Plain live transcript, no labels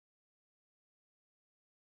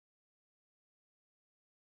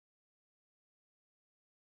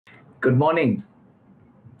Good morning.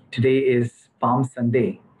 Today is Palm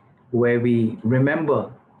Sunday, where we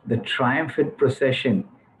remember the triumphant procession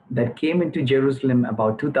that came into Jerusalem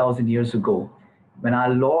about 2000 years ago when our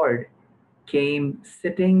Lord came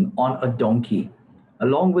sitting on a donkey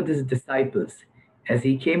along with his disciples as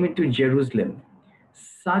he came into Jerusalem.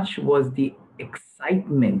 Such was the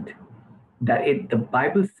excitement that the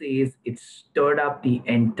Bible says it stirred up the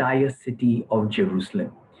entire city of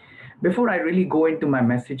Jerusalem. Before I really go into my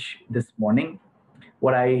message this morning,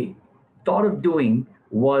 what I thought of doing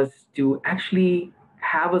was to actually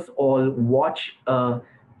have us all watch a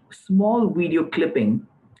small video clipping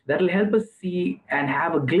that'll help us see and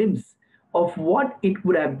have a glimpse of what it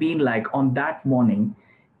would have been like on that morning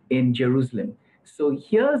in Jerusalem. So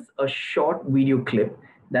here's a short video clip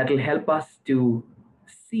that'll help us to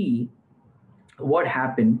see what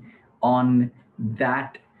happened on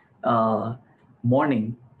that uh,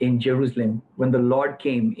 morning in Jerusalem when the Lord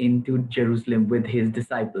came into Jerusalem with his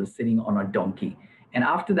disciples sitting on a donkey. And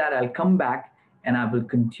after that, I'll come back and I will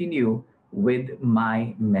continue with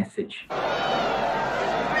my message. Rabbi,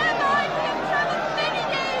 we have traveled many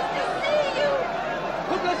days to see you.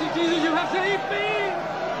 Oh, blessed Jesus, you have saved me!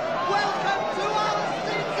 Welcome to our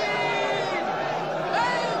city!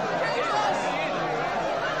 Hail, Jesus!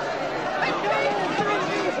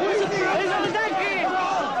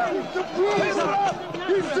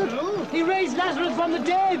 He raised Lazarus from the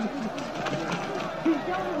dead!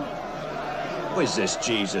 Who is this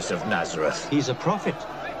Jesus of Nazareth? He's a prophet,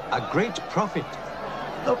 a great prophet.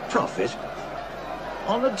 A prophet?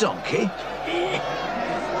 On a donkey?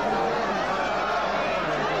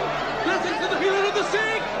 Blessings to the healer of the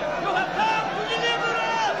sick! You have come to deliver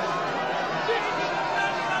us! Jesus of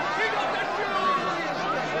Nazareth, King of the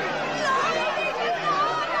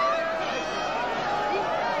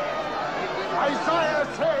Isaiah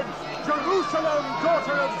said, Jerusalem,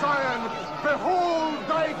 daughter of Zion, behold,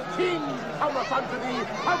 thy king cometh unto thee,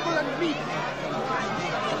 humble and meek.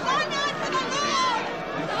 Honor to the Lord,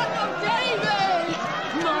 Son of David!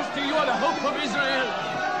 Master, you are the hope of Israel!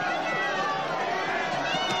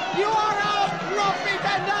 You are our prophet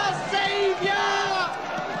and our savior!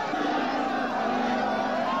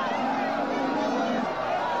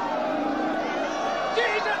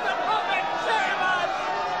 Jesus the prophet, save us!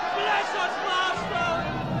 Bless us, Master!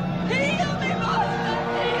 Heal me, Master,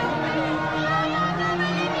 heal me!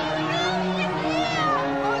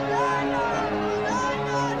 Hosanna!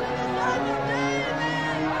 Hosanna to the Son of David!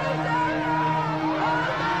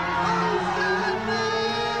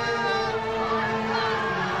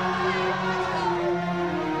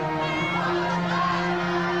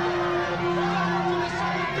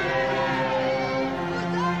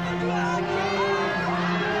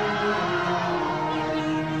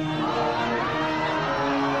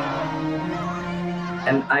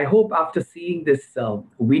 And I hope after seeing this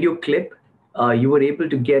video clip, you were able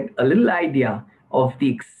to get a little idea of the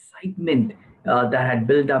excitement that had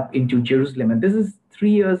built up into Jerusalem. And this is 3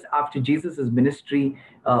 years after Jesus' ministry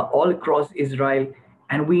all across Israel.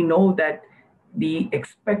 And we know that the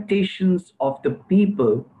expectations of the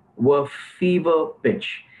people were fever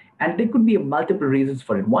pitch. And there could be multiple reasons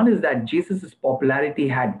for it. One is that Jesus' popularity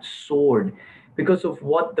had soared because of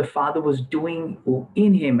what the Father was doing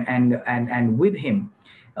in him and with him,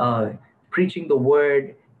 uh, preaching the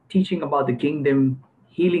word, teaching about the kingdom,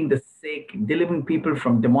 healing the sick, delivering people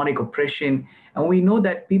from demonic oppression. And we know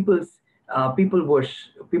that people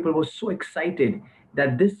were so excited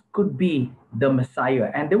that this could be the Messiah.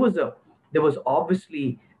 And there was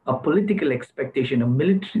obviously a political expectation, a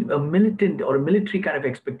militant or a military kind of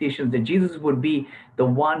expectation that Jesus would be the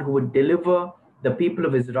one who would deliver the people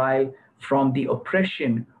of Israel from the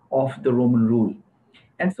oppression of the Roman rule.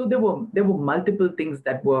 And so there were multiple things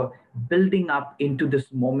that were building up into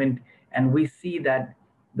this moment, and we see that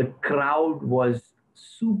the crowd was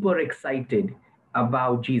super excited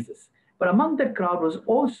about Jesus. But among that crowd was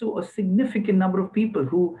also a significant number of people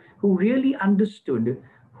who really understood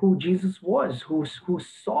who Jesus was, who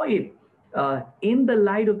saw it in the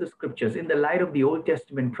light of the scriptures, in the light of the Old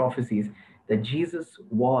Testament prophecies, that Jesus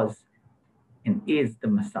was and is the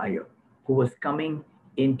Messiah who was coming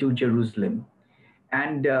into Jerusalem.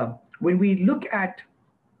 And when we look at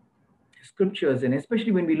scriptures, and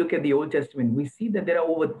especially when we look at the Old Testament, we see that there are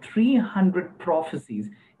over 300 prophecies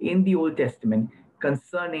in the Old Testament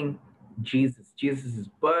concerning Jesus, Jesus'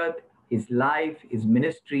 birth, his life, his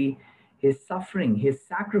ministry, his suffering, his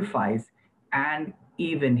sacrifice, and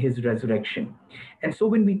even his resurrection. And so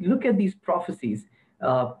when we look at these prophecies,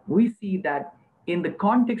 we see that in the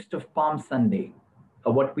context of Palm Sunday,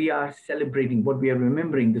 what we are celebrating, what we are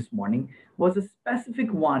remembering this morning, was a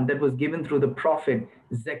specific one that was given through the prophet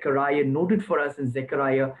Zechariah, noted for us in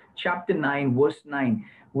Zechariah chapter 9, verse 9,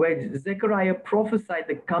 where Zechariah prophesied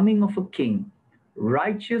the coming of a king,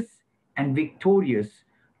 righteous and victorious,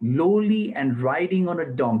 lowly and riding on a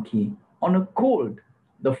donkey, on a colt,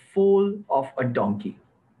 the foal of a donkey.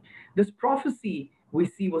 This prophecy we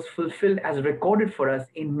see was fulfilled as recorded for us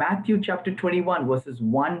in Matthew chapter 21, verses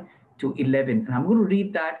 1 to 11. And I'm going to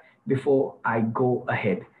read that before I go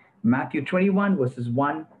ahead. Matthew 21, verses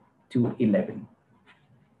 1 to 11.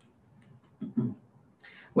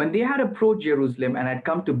 When they had approached Jerusalem and had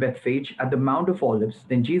come to Bethphage at the Mount of Olives,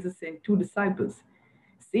 then Jesus sent two disciples,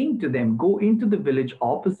 saying to them, "Go into the village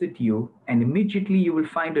opposite you, and immediately you will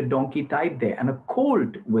find a donkey tied there and a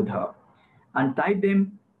colt with her. Untie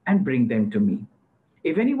them and bring them to me.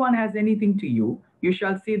 If anyone has anything to you, you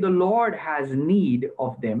shall say, 'The Lord has need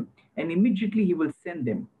of them,' and immediately he will send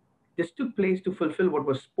them." This took place to fulfill what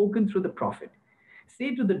was spoken through the prophet.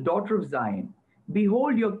 "Say to the daughter of Zion,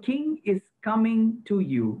 behold, your king is coming to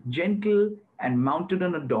you, gentle and mounted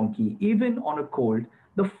on a donkey, even on a colt,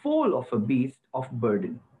 the foal of a beast of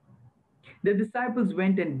burden." The disciples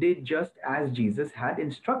went and did just as Jesus had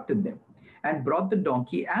instructed them, and brought the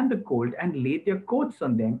donkey and the colt and laid their coats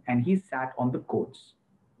on them, and he sat on the coats.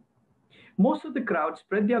 Most of the crowd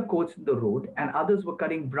spread their coats in the road, and others were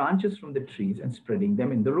cutting branches from the trees and spreading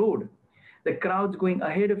them in the road. The crowds going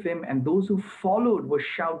ahead of him and those who followed were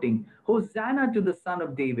shouting, "Hosanna to the Son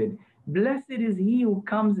of David! Blessed is he who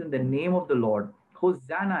comes in the name of the Lord!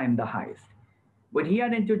 Hosanna in the highest!" When he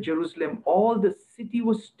had entered Jerusalem, all the city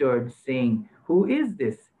was stirred, saying, "Who is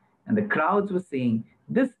this?" And the crowds were saying,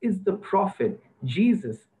 "This is the prophet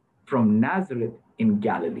Jesus from Nazareth in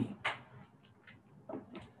Galilee."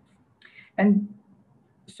 And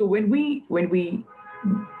so when we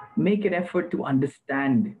make an effort to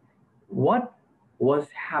understand what was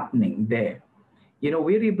happening there,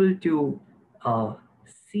 we're able to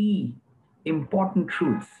see important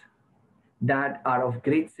truths that are of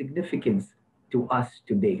great significance to us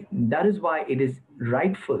today. That is why it is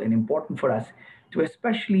rightful and important for us to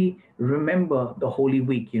especially remember the Holy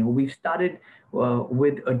Week. We've started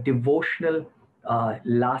with a devotional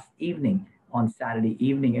last evening on Saturday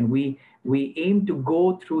evening, and we aim to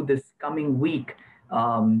go through this coming week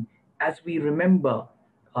as we remember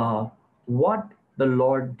what the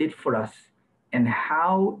Lord did for us and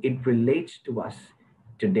how it relates to us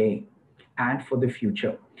today and for the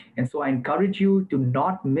future. And so I encourage you to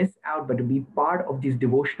not miss out, but to be part of these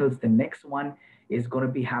devotionals. The next one is going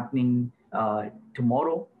to be happening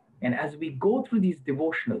tomorrow. And as we go through these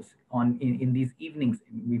devotionals in these evenings,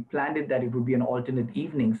 we planned it that it would be an alternate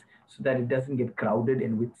evenings so that it doesn't get crowded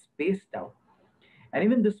and with spaced out. And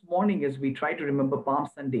even this morning, as we try to remember Palm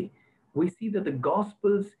Sunday, we see that the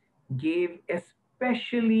Gospels gave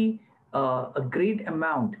especially a great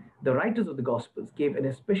amount, the writers of the Gospels gave an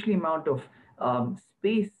especially amount of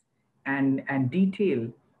space and detail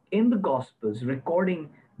in the Gospels recording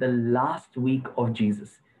the last week of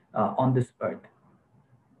Jesus on this earth.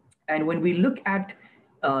 And when we look at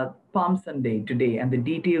Palm Sunday today and the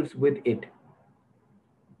details with it,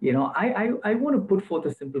 I want to put forth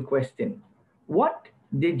a simple question. What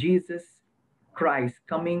did Jesus Christ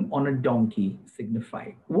coming on a donkey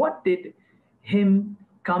signify? What did him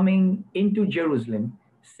coming into Jerusalem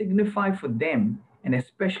signify for them and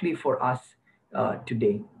especially for us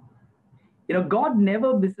today? God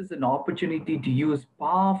never misses an opportunity to use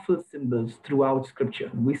powerful symbols throughout Scripture.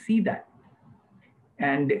 We see that.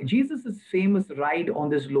 And Jesus' famous ride on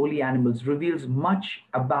these lowly animals reveals much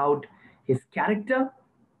about his character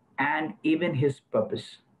and even his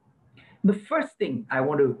purpose. The first thing I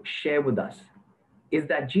want to share with us is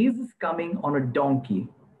that Jesus coming on a donkey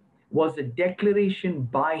was a declaration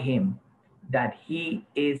by him that he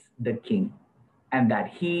is the king and that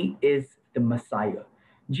he is the Messiah.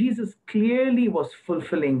 Jesus clearly was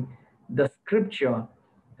fulfilling the scripture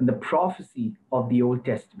and the prophecy of the Old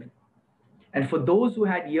Testament. And for those who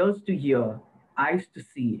had ears to hear, eyes to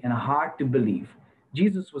see, and a heart to believe,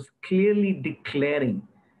 Jesus was clearly declaring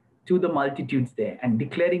to the multitudes there and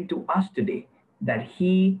declaring to us today that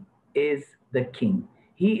he is the king.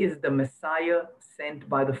 He is the Messiah sent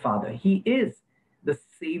by the Father. He is the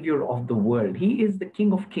Savior of the world. He is the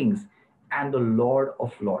King of Kings and the Lord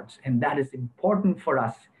of Lords. And that is important for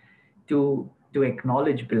us to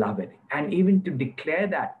acknowledge, beloved, and even to declare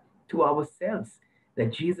that to ourselves,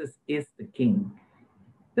 that Jesus is the King.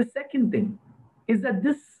 The second thing is that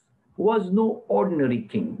this was no ordinary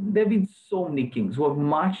king. There have been so many kings who have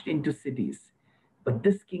marched into cities, but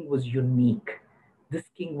this king was unique. This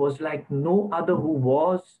king was like no other who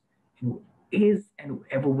was is, and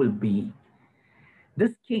ever will be.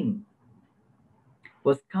 This king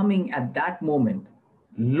was coming at that moment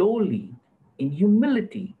lowly, in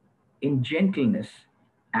humility, in gentleness,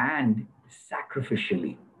 and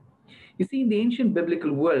sacrificially. You see, in the ancient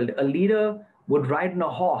biblical world, a leader would ride on a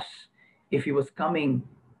horse if he was coming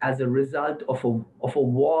as a result of a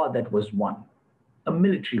war that was won, a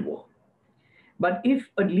military war. But if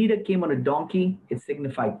a leader came on a donkey, it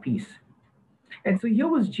signified peace. And so here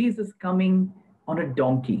was Jesus coming on a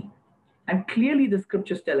donkey. And clearly, the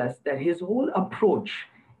scriptures tell us that his whole approach,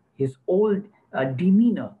 his whole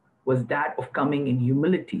demeanor was that of coming in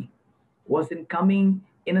humility, was in coming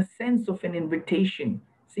in a sense of an invitation,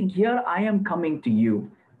 saying, here I am coming to you,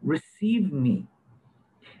 receive me.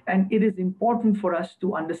 And it is important for us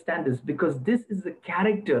to understand this because this is the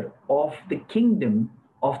character of the kingdom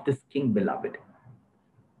of this king, beloved.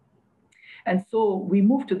 And so we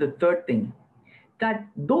move to the third thing, that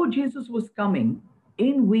though Jesus was coming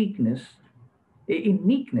in weakness, in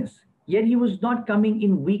meekness, yet he was not coming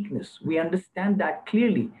in weakness. We understand that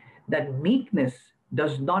clearly, that meekness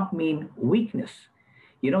does not mean weakness.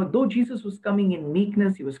 You know, though Jesus was coming in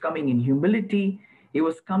meekness, he was coming in humility, he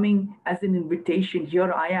was coming as an invitation.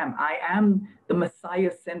 Here I am the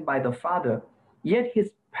Messiah sent by the Father. Yet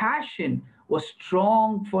his passion was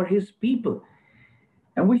strong for his people.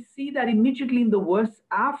 And we see that immediately in the verse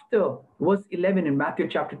after verse 11 in Matthew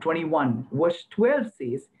chapter 21, verse 12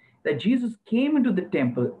 says that Jesus came into the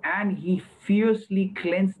temple and he fiercely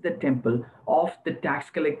cleansed the temple of the tax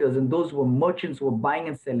collectors and those who were merchants who were buying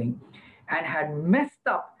and selling, and had messed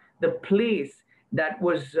up the place that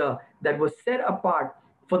was set apart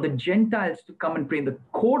for the Gentiles to come and pray in the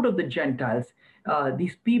court of the Gentiles.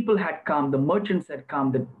 These people had come, the merchants had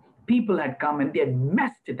come, the people had come, and they had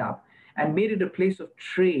messed it up and made it a place of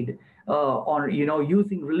trade on,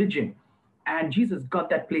 using religion. And Jesus got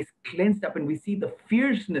that place cleansed up, and we see the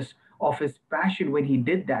fierceness of his passion when he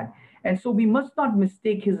did that. And so we must not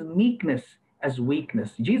mistake his meekness as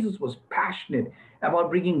weakness. Jesus was passionate about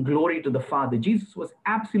bringing glory to the Father. Jesus was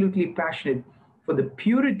absolutely passionate for the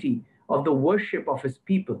purity of the worship of his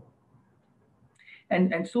people.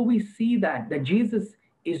 And so we see that Jesus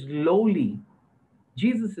is lowly,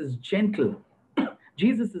 Jesus is gentle,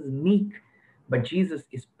 Jesus is meek, but Jesus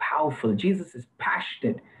is powerful. Jesus is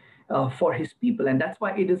passionate for his people. And that's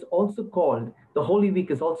why it is also called, the Holy Week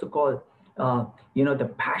is also called,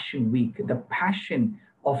 the Passion Week, the passion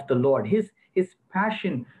of the Lord, his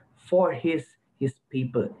passion for his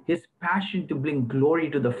people, his passion to bring glory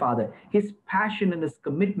to the Father, his passion and his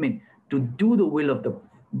commitment to do the will of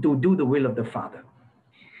the Father.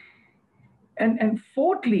 And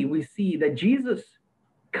fourthly, we see that Jesus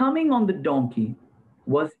coming on the donkey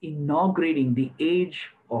was inaugurating the age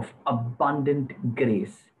of abundant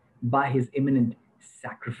grace by his imminent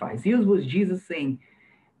sacrifice. Here was Jesus saying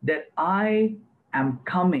that I am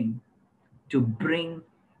coming to bring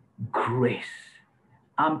grace.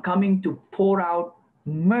 I'm coming to pour out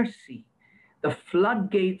mercy. The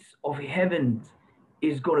floodgates of heaven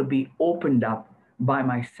is going to be opened up by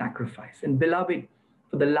my sacrifice. And beloved,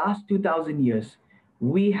 for the last 2,000 years,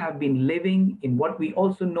 we have been living in what we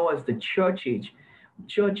also know as the church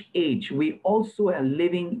age. We also are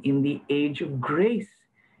living in the age of grace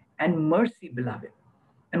and mercy, beloved.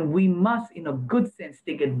 And we must, in a good sense,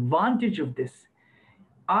 take advantage of this,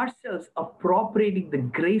 ourselves appropriating the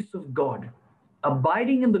grace of God,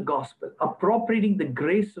 abiding in the gospel, appropriating the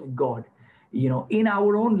grace of God, in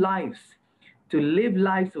our own lives, to live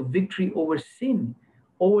lives of victory over sin,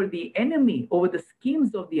 over the enemy, over the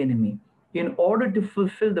schemes of the enemy, in order to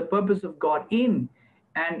fulfill the purpose of God in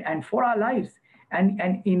and for our lives. And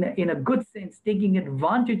in a good sense, taking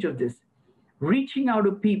advantage of this, reaching out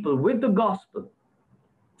to people with the gospel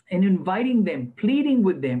and inviting them, pleading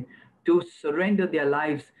with them to surrender their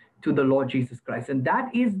lives to the Lord Jesus Christ. And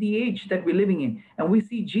that is the age that we're living in. And we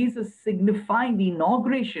see Jesus signifying the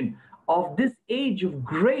inauguration of this age of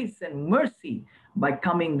grace and mercy by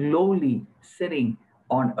coming lowly, sitting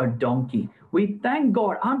on a donkey. We thank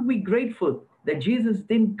God. Aren't we grateful that Jesus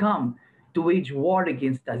didn't come to wage war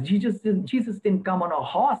against us? Jesus didn't come on a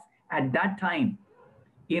horse at that time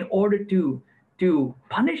in order to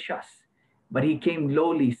punish us, but he came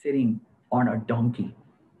lowly, sitting on a donkey.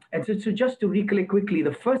 And so just to recollect quickly,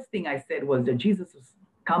 the first thing I said was that Jesus was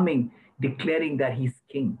coming declaring that he's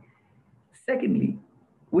king. Secondly,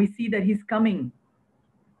 we see that he's coming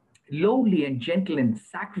lowly and gentle and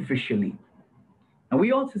sacrificially. And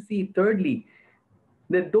we also see, thirdly,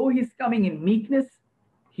 that though he's coming in meekness,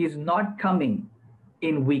 he's not coming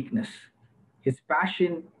in weakness. His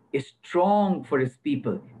passion is strong for his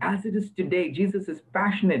people. As it is today, Jesus is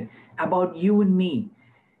passionate about you and me.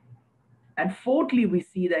 And fourthly, we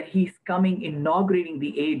see that he's coming, inaugurating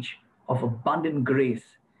the age of abundant grace,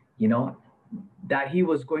 you know, that he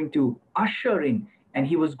was going to usher in and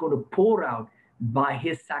he was going to pour out by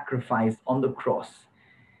his sacrifice on the cross.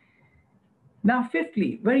 Now,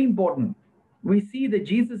 fifthly, very important, we see that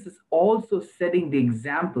Jesus is also setting the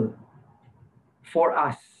example for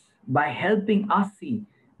us by helping us see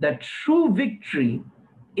that true victory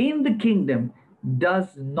in the kingdom does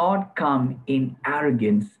not come in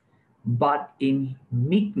arrogance, but in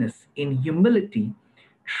meekness, in humility,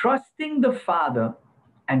 trusting the Father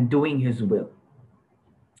and doing his will.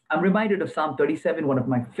 I'm reminded of Psalm 37, one of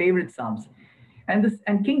my favorite Psalms.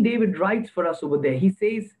 And King David writes for us over there. He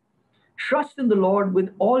says, trust in the Lord with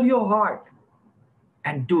all your heart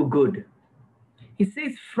and do good. He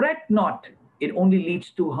says, fret not, it only leads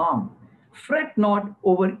to harm. Fret not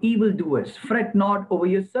over evildoers, fret not over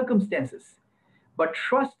your circumstances, but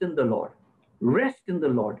trust in the Lord, rest in the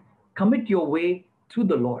Lord, commit your way to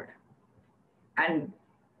the Lord. And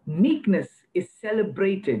meekness is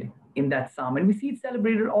celebrated in that psalm. And we see it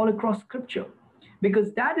celebrated all across scripture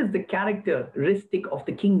because that is the characteristic of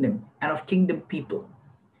the kingdom and of kingdom people.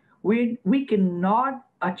 We cannot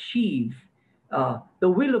achieve the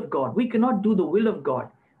will of God. We cannot do the will of God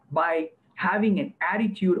by having an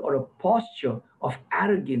attitude or a posture of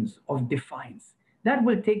arrogance, of defiance. That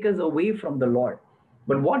will take us away from the Lord.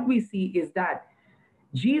 But what we see is that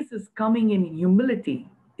Jesus coming in humility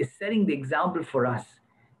is setting the example for us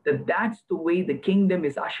that that's the way the kingdom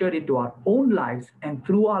is ushered into our own lives and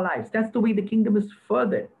through our lives. That's the way the kingdom is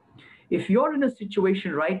furthered. If you're in a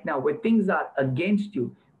situation right now where things are against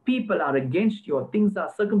you, people are against you, or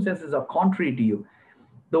circumstances are contrary to you,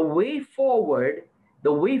 the way forward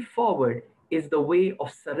is the way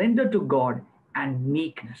of surrender to God and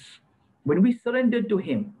meekness. When we surrender to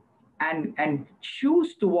him and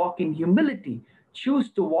choose to walk in humility, choose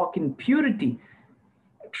to walk in purity,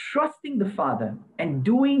 trusting the Father and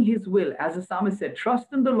doing his will, as the psalmist said, trust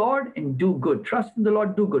in the Lord and do good. Trust in the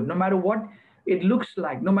Lord, do good. No matter what it looks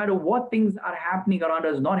like, no matter what things are happening around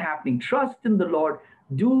us, not happening, trust in the Lord,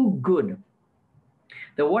 do good.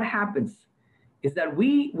 Then what happens is that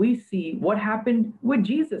we see what happened with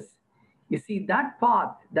Jesus. You see, that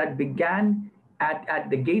path that began at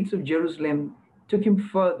the gates of Jerusalem took him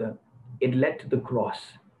further. It led to the cross.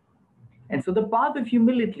 And so the path of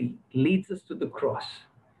humility leads us to the cross,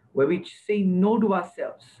 where we say no to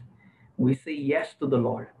ourselves. We say yes to the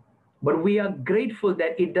Lord. But we are grateful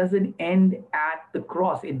that it doesn't end at the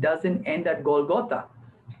cross. It doesn't end at Golgotha.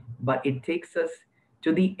 But it takes us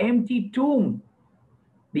to the empty tomb.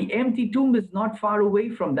 The empty tomb is not far away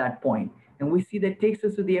from that point. And we see that takes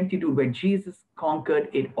us to the empty tomb where Jesus conquered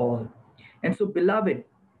it all. And so, beloved,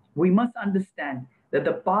 we must understand that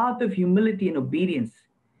the path of humility and obedience,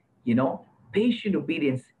 patient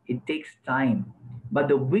obedience, it takes time. But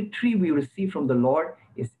the victory we receive from the Lord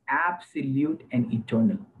is absolute and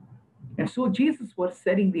eternal. And so Jesus was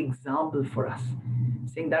setting the example for us,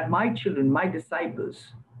 saying that my children, my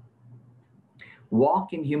disciples,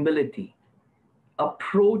 walk in humility,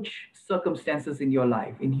 approach circumstances in your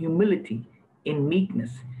life in humility, in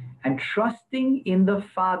meekness, and trusting in the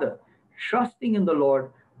Father, trusting in the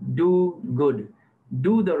Lord, do good,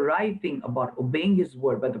 do the right thing about obeying his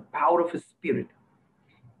word by the power of his Spirit,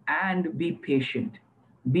 and be patient.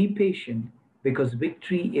 Be patient because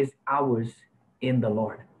victory is ours in the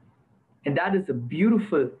Lord. And that is a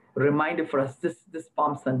beautiful reminder for us this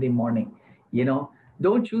Palm Sunday morning.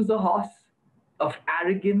 Don't choose a horse of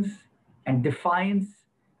arrogance and defiance,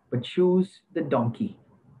 but choose the donkey,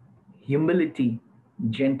 humility,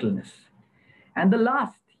 gentleness. And the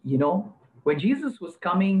last, when Jesus was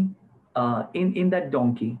coming in that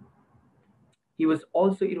donkey, it was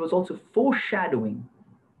also foreshadowing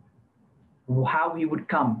how he would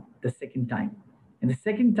come the second time. And the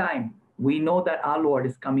second time, we know that our Lord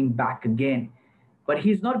is coming back again, but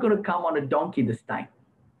he's not going to come on a donkey this time.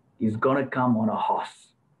 He's going to come on a horse.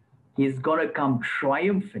 He's going to come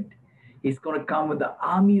triumphant. He's going to come with the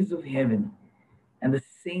armies of heaven and the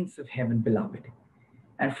saints of heaven, beloved.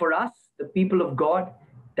 And for us, the people of God,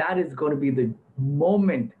 that is going to be the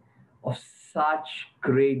moment of such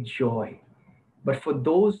great joy. But for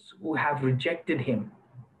those who have rejected him,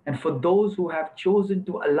 and for those who have chosen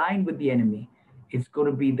to align with the enemy, it's going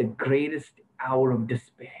to be the greatest hour of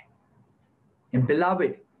despair. And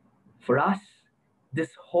beloved, for us, this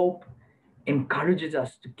hope encourages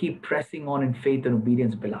us to keep pressing on in faith and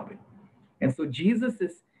obedience, beloved. And so Jesus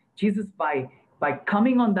by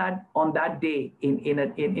coming on that day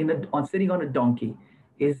on sitting on a donkey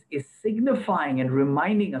is signifying and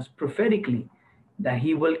reminding us prophetically that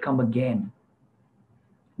he will come again.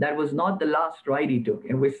 That was not the last ride he took.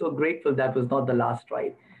 And we're so grateful that was not the last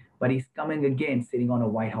ride. But he's coming again sitting on a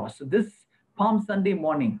white horse. So this Palm Sunday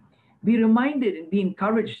morning, be reminded and be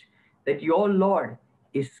encouraged that your Lord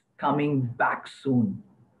is coming back soon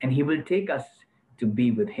and he will take us to be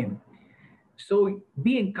with him. So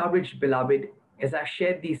be encouraged, beloved, as I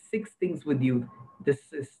shared these 6 things with you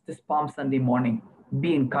this Palm Sunday morning.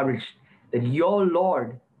 Be encouraged that your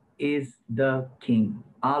Lord is the King.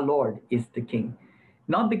 Our Lord is the King.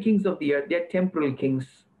 Not the kings of the earth, they're temporal kings,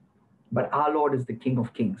 but our Lord is the King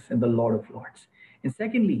of kings and the Lord of lords. And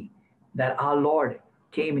secondly, that our Lord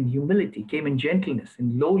came in humility, came in gentleness,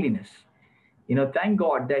 in lowliness. Thank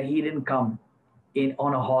God that he didn't come in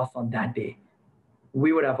on a horse on that day.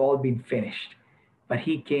 We would have all been finished. But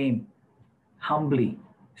he came humbly,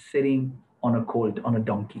 sitting on a colt, on a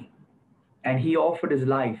donkey. And he offered his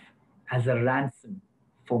life as a ransom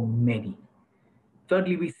for many.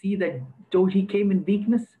 Thirdly, we see that though he came in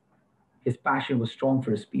weakness, his passion was strong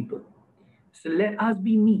for his people. So let us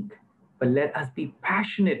be meek, but let us be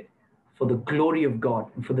passionate for the glory of God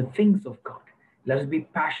and for the things of God. Let us be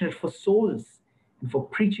passionate for souls and for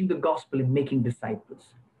preaching the gospel and making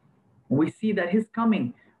disciples. We see that his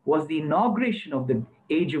coming was the inauguration of the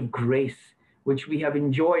age of grace, which we have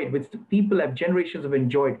enjoyed, which the people have generations have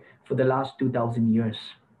enjoyed for the last 2,000 years.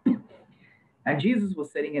 And Jesus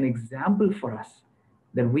was setting an example for us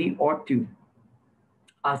that we ought to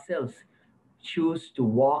ourselves choose to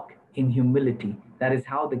walk in humility. That is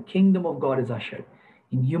how the kingdom of God is ushered.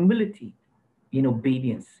 In humility, in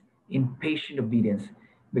obedience, in patient obedience,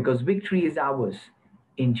 because victory is ours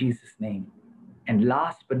in Jesus' name. And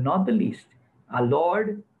last but not the least, our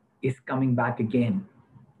Lord is coming back again.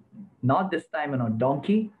 Not this time on a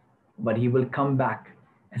donkey, but he will come back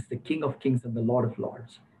as the King of Kings and the Lord of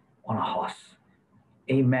Lords on a horse.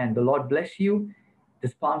 Amen. The Lord bless you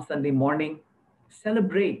this Palm Sunday morning.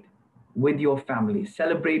 Celebrate with your family,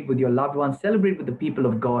 celebrate with your loved ones, celebrate with the people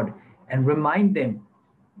of God, and remind them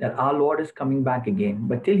that our Lord is coming back again.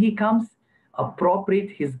 But till he comes, appropriate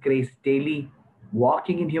his grace daily,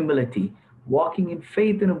 walking in humility, walking in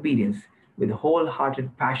faith and obedience with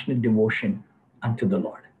wholehearted, passionate devotion unto the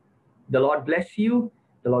Lord. The Lord bless you.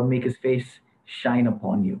 The Lord make his face shine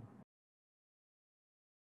upon you.